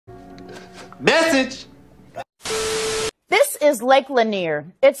Message. This is Lake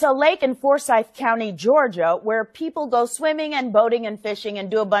Lanier. It's a lake in Forsyth County, Georgia, where people go swimming and boating and fishing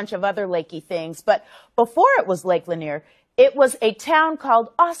and do a bunch of other lakey things. But before it was Lake Lanier, it was a town called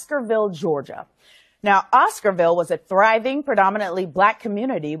Oscarville, Georgia. Now, Oscarville was a thriving, predominantly black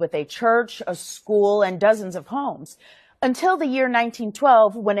community with a church, a school, and dozens of homes, until the year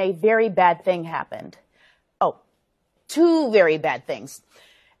 1912, when a very bad thing happened. Oh, two very bad things.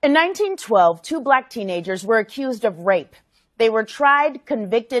 In 1912, two black teenagers were accused of rape. They were tried,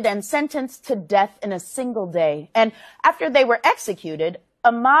 convicted, and sentenced to death in a single day. And after they were executed,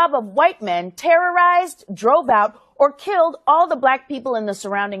 a mob of white men terrorized, drove out, or killed all the black people in the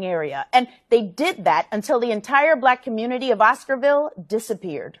surrounding area. And they did that until the entire black community of Oscarville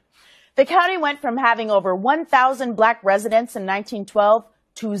disappeared. The county went from having over 1,000 black residents in 1912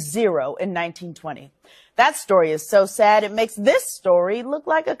 to 0 in 1920. That story is so sad, it makes this story look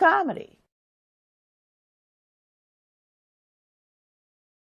like a comedy.